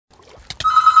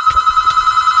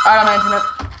Alright, I'm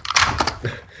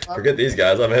answering it. Forget these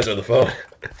guys, I'm answering the phone.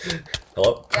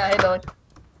 Hello? Yeah, hey Billy.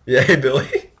 Yeah, hey Billy.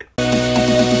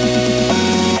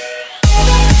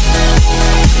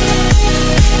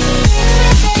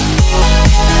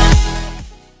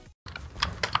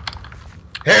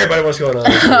 Hey everybody, what's going on?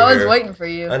 I was waiting for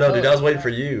you. I know, dude, I was waiting for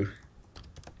you.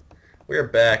 We're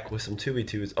back with some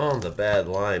 2v2s on the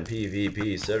BadLion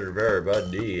PvP server,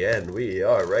 buddy, and we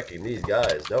are wrecking these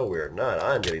guys. No, we're not.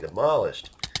 I'm getting demolished.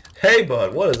 Hey,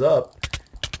 bud, what is up?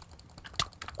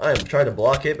 I am trying to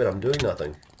block it, but I'm doing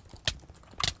nothing.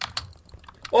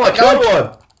 Oh, I killed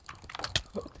one!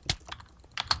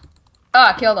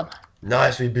 Ah, I killed him.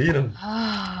 Nice, we beat him.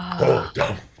 Oh,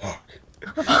 dumb fuck.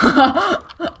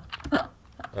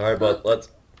 Alright, bud, let's...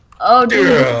 Oh,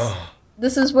 dude.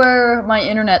 This is where my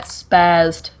internet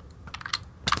spazzed.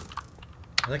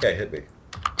 That guy hit me.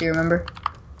 Do you remember?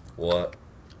 What?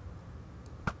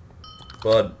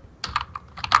 Bud.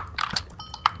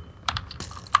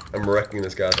 I'm wrecking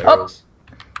this guy's arrows.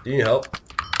 Do you need help?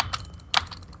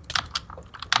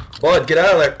 Bud, get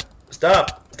out of there.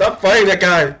 Stop. Stop fighting that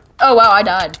guy. Oh, wow, I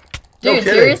died. No Dude,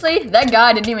 kidding. seriously? That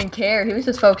guy didn't even care. He was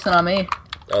just focusing on me.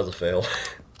 That was a fail.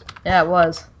 Yeah, it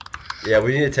was. Yeah,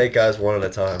 we need to take guys one at a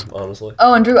time, honestly.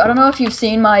 Oh, and Drew, I don't know if you've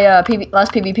seen my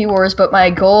last PvP Wars, but my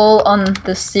goal on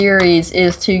the series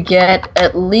is to get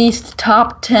at least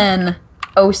top 10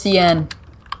 OCN.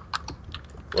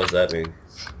 What does that mean?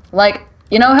 Like,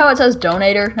 you know how it says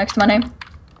donator next to my name?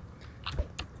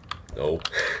 No.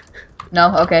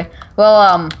 No? Okay.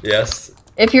 Well, Yes.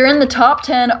 if you're in the top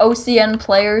 10 OCN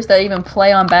players that even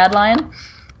play on BadLion,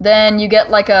 then you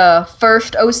get like a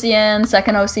first OCN,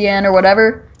 second OCN, or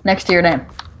whatever next to your name.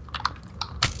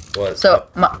 What? So,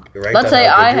 let's say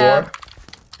I have...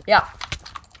 Yeah.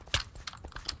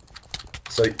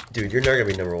 So, dude, you're never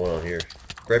gonna be number one on here.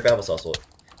 Grape applesauce.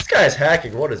 This guy's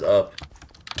hacking. What is up?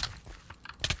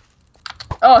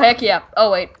 Oh, heck yeah. Oh,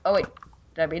 wait. Oh, wait.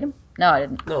 Did I beat him? No, I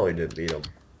didn't. No, he didn't beat him.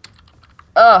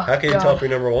 Oh, How can you God. tell if you're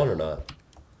number one or not?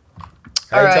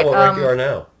 How do you Alright, tell what rank you are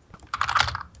now?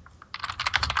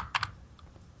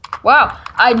 Wow,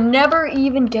 I never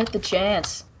even get the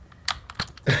chance.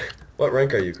 What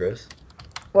rank are you, Chris?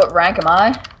 What rank am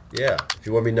I? Yeah. If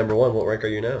you want to be number one, what rank are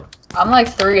you now? I'm like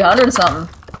 300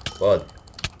 something. Bud.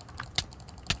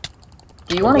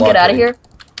 Do you want to get out of here?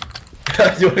 Do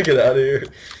you want to get out of here?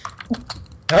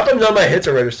 How come none of my hits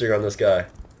are registering on this guy?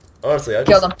 Honestly, I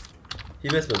just... Killed him. He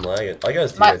must have been lagging. I got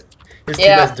his My- teammates. His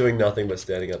Yeah. teammates doing nothing but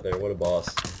standing up there. What a boss.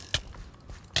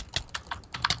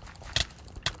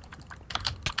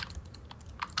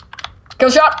 Kill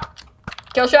shot!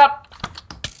 Kill shot!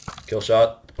 Kill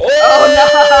shot.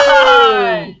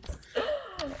 Oh, nice!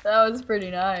 That was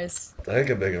pretty nice. Thank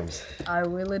you, Bigums. I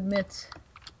will admit.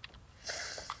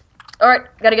 Alright,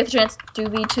 gotta get the chance.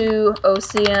 2v2,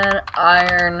 OCN,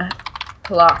 Iron,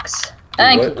 Clocks.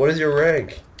 Thank you. What is your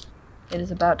rank? It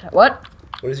is about time. What?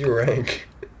 What is your rank?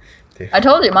 I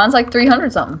told you, mine's like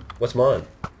 300 something. What's mine?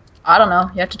 I don't know.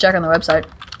 You have to check on the website.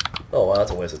 Oh, wow,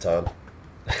 that's a waste of time.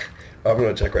 I'm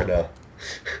going to check right now.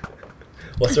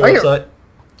 What's the Oh, you're- website?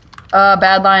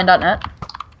 Badlion.net.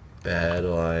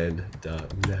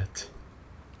 BadLion.net.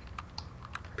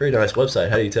 Pretty nice website.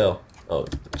 How do you tell? Oh,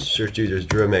 search users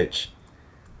DrewMH.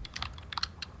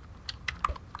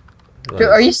 Dude,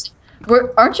 are you?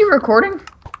 Aren't you recording?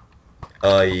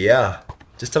 Yeah.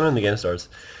 Just tell me when the game starts.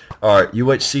 Alright,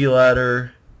 UHC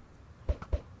ladder.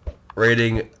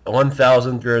 Rating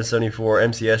 1,374.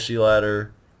 MCSG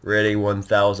ladder. Rating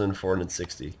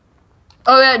 1,460.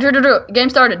 Oh yeah, Drew. Game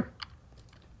started.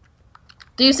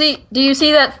 Do you see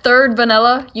that third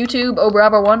vanilla YouTube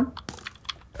Obraba1?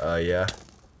 Yeah.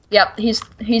 Yep, he's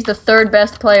the third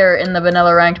best player in the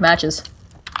vanilla ranked matches.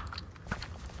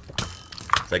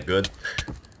 Is that good?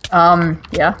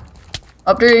 Yeah.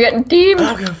 Up there, you're getting team. I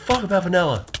don't give a fuck about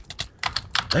vanilla.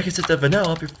 I can set that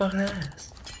vanilla up your fucking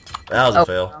ass. That was a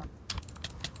fail. Wow.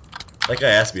 That guy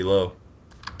asked me low.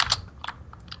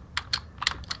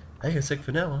 I can stick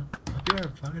vanilla up your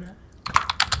fucking ass.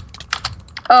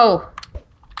 Oh,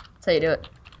 that's how you do it.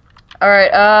 All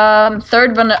right.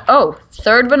 Third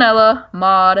vanilla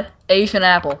mod Asian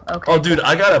apple. Okay. Oh, dude,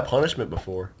 I got a punishment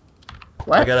before.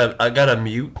 What? I got a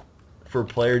mute for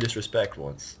player disrespect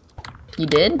once. You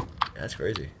did? That's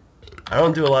crazy. I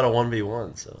don't do a lot of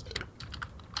 1v1, so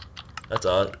that's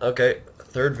odd. Okay,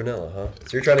 third vanilla, huh? So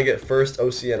you're trying to get first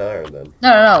OCN iron then?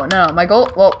 No. My goal.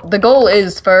 Well, the goal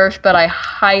is first, but I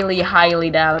highly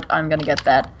doubt I'm gonna get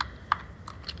that.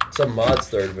 Some mods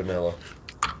third vanilla.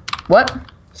 What?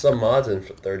 Some mods in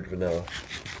third vanilla.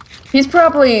 He's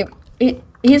probably the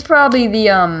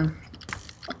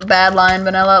BadLion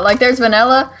vanilla. Like there's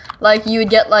vanilla, like you would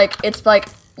get like it's like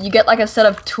you get like a set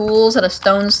of tools and a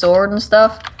stone sword and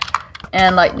stuff.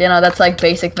 And like, you know, that's like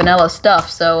basic vanilla stuff.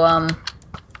 So,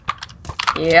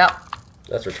 yeah.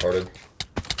 That's retarded.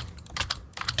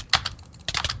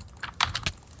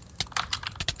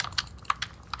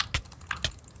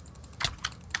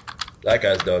 That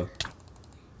guy's done.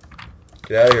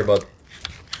 Get out of here, bud.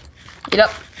 Get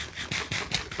up.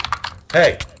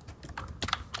 Hey!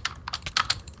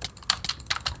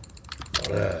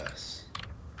 Yes.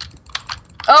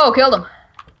 Oh, killed him.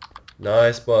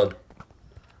 Nice, bud.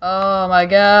 Oh my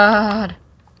god.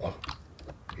 Oh,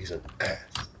 he's an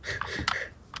ass.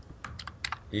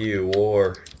 You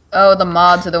war. Oh, the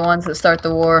mods are the ones that start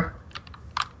the war.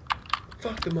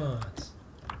 Fuck the mods.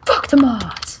 Fuck the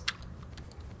mods.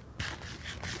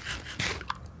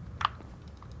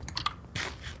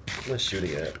 What are they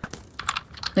shooting at?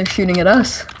 They're shooting at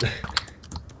us.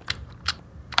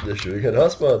 They're shooting at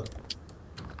us, bud.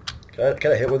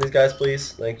 Can I hit one of these guys,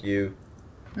 please? Thank you.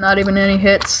 Not even any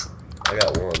hits. I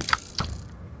got one.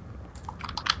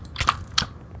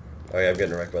 Oh yeah, I'm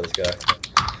getting wrecked by this guy.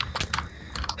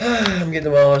 I'm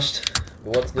getting demolished.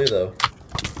 But what's new though?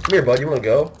 Come here, bud. You wanna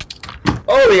go?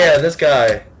 Oh yeah, this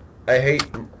guy. I hate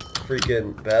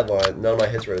freaking BadLion. None of my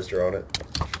hits register on it.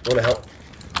 You wanna help?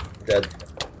 Dead.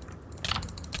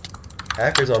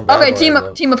 Hackers on BadLion. Okay,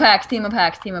 team of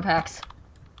hacks.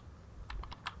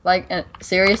 Like,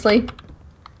 seriously?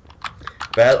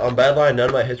 On BadLion, none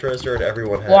of my hits register and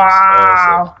everyone hacks.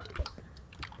 Wow. Honestly.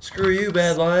 Screw you,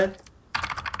 BadLion.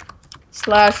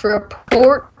 /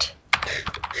 report.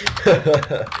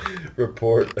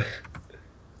 Report.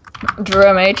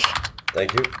 DrewMH.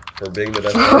 Thank you for being the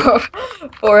best.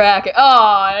 For hacking.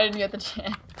 Oh, I didn't get the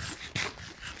chance.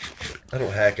 I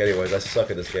don't hack anyways. I suck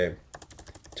at this game.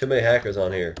 Too many hackers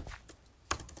on here.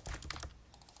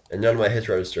 And none of my hits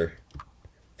register.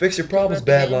 Fix your problems,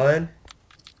 BadLion.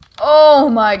 Oh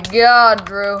my god,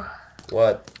 Drew.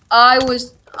 What?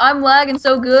 I'm lagging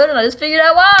so good and I just figured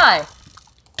out why.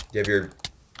 You have your...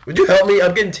 Would you help me?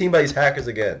 I'm getting teamed by these hackers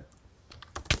again.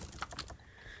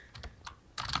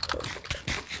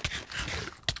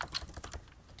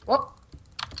 Whoop.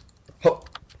 Hop.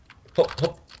 Hop,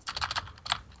 hop.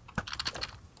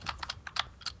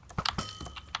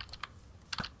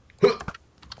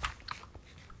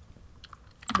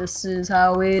 This is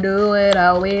how we do it,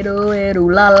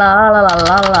 ooh la la la la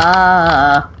la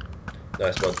la.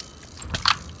 Nice one.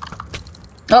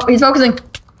 Oh, he's focusing.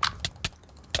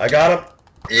 I got him.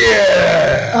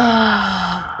 Yeah!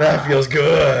 That feels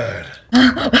good.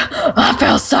 I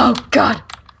feel so good.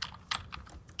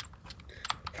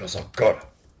 Feels so good.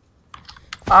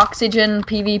 Oxygen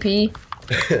PvP.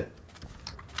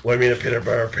 What do you mean a peanut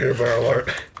butter alert?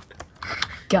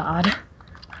 God.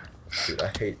 Dude,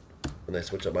 I hate when they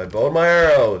switch up my bow and my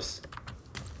arrows.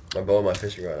 My bow and my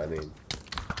fishing rod, I mean.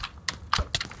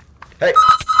 Hey!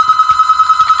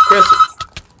 Chris!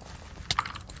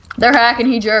 They're hacking,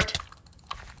 he jerked.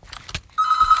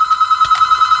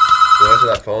 Can you answer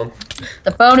that phone?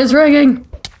 The phone is ringing.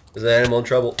 Is the animal in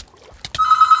trouble?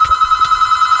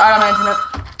 Alright, I'm answering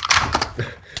it.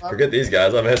 Forget these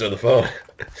guys, I'm answering the phone.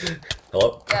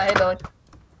 Hello? Yeah, hey Billy.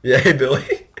 Yeah, hey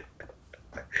Billy.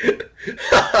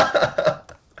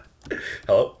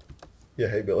 Hello? Yeah,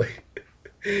 hey Billy.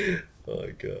 Oh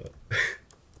my god.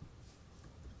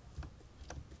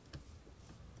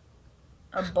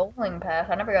 A bowling pass?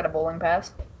 I never got a bowling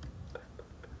pass.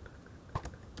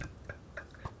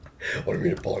 What do you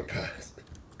mean a bowling pass?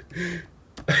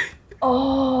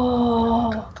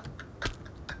 Oh.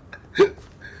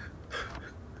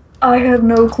 I have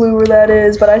no clue where that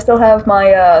is, but I still have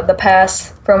my the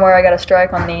pass from where I got a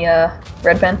strike on the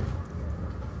red pen.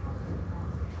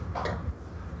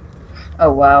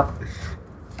 Oh wow.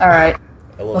 Alright.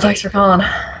 Well, thanks for calling.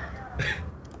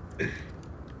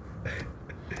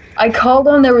 I called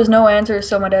him, there was no answer,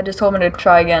 so my dad just told me to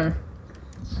try again.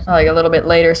 Like a little bit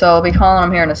later, so I'll be calling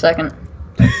him here in a second.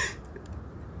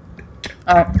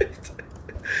 Alright.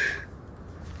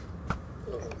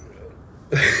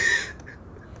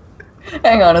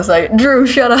 Hang on a second. Drew,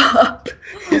 shut up.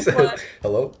 He said,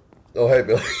 hello? Oh, hey,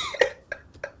 Billy.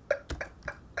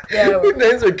 Yeah. Who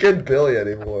names their kid Billy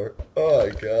anymore? Oh, my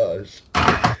gosh.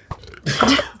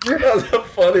 That was the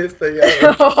funniest thing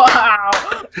ever. Wow.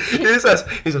 He says,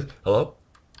 hello?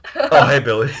 Oh, hey,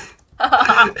 Billy.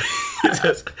 He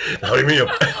says, how do you mean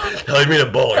a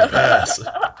bowling pass?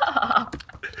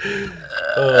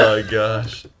 Oh, my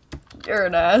gosh. You're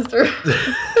an ass.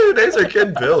 Who names their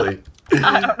kid Billy?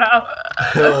 I don't know.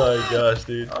 Oh my gosh,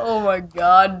 dude. Oh my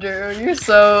god, dude. You're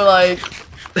so like...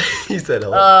 He said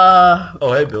hello.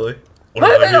 Oh, hey, Billy. What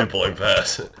do I mean a bowling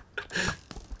pass?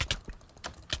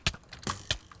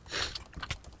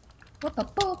 What the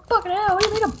fucking hell? What do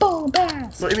you mean a bowling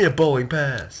pass? What do you mean a bowling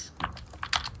pass?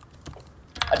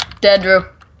 Dead, Drew.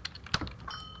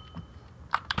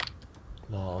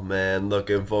 Oh man,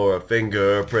 looking for a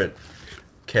fingerprint.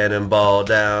 Cannonball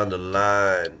down the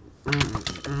line.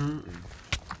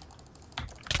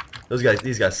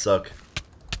 These guys suck.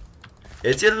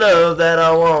 It's your love that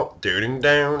I want. Doing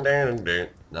down, down, down.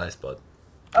 Nice, bud.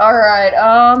 All right.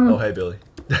 Oh, hey, Billy.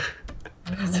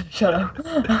 Shut up.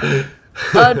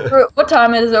 Drew, what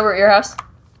time is it over at your house?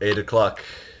 8 o'clock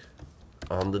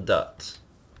on the dot.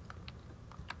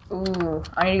 Ooh,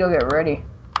 I need to go get ready.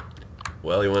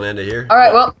 Well, you want to end it here? All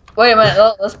right. Well, wait a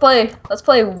minute. Let's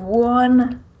play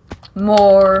one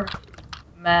more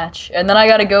match, and then I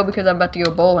gotta go because I'm about to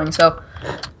go bowling. So.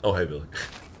 Oh, hey, Billy.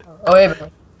 Oh, hey,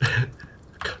 Billy.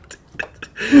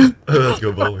 Let's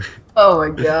go bowling. Oh my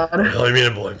God. Oh, you mean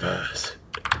a bowling pass?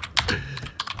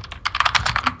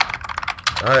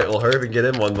 All right. Well, hurry up and get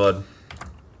in one, bud.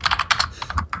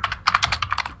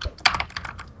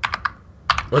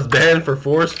 What's banned for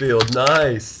force field?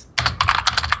 Nice.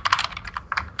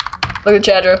 Look at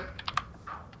chat, Drew.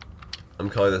 I'm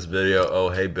calling this video, oh,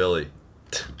 hey, Billy.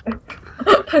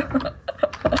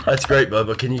 That's great, bud,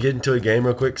 but can you get into a game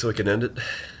real quick so we can end it?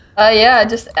 Yeah, I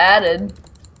just added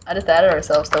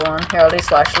ourselves to one. Here, I'll do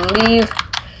 /leave.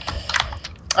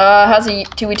 How's the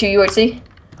 2v2 UHC?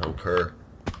 I don't care.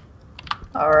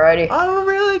 Alrighty. I don't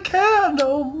really care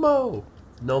no more.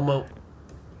 No more.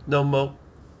 No more.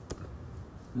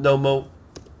 No more.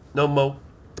 No more.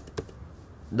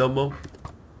 No more.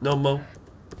 No more.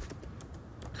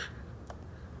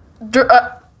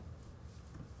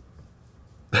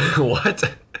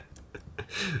 What?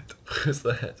 What's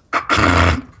that?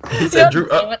 He said Drew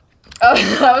up.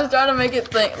 I was trying to make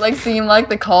it seem like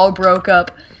the call broke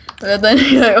up, but then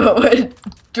you're like, oh, wait,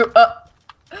 Drew up.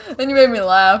 Then you made me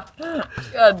laugh.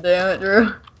 God damn it,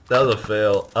 Drew. That was a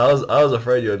fail. I was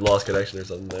afraid you had lost connection or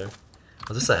something there.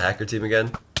 Was this a hacker team again?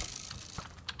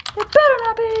 It better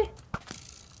not be.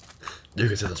 You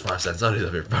can send those 5 cents on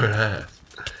up your burn ass.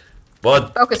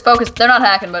 Bud. Focus, focus. They're not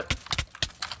hacking, but.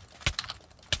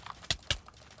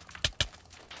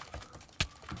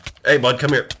 Hey, bud,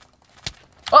 come here.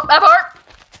 Oh, that part.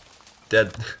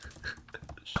 Dead.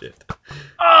 Shit.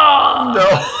 Oh!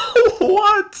 No.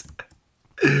 What?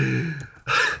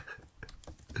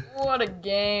 What a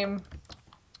game.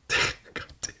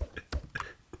 God damn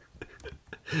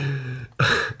it.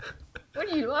 What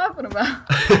are you laughing about?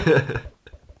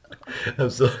 I'm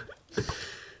so.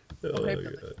 Oh, Oh, hey, my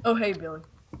Billy. God. Oh, hey, Billy.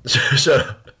 Shut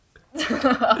up.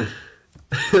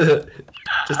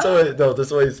 Just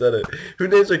the way you said it. Who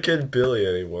names their kid Billy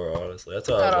anymore, honestly? That's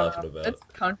what I was laughing about. It's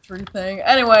a country thing.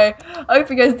 Anyway, I hope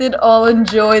you guys did all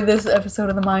enjoy this episode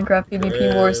of the Minecraft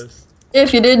PvP Wars.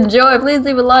 If you did enjoy, please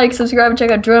leave a like, subscribe, and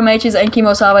check out DrewMH's and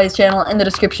Kimosabe's channel in the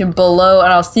description below.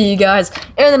 And I'll see you guys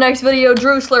in the next video.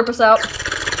 Drew, slurp us out.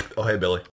 Oh, hey, Billy.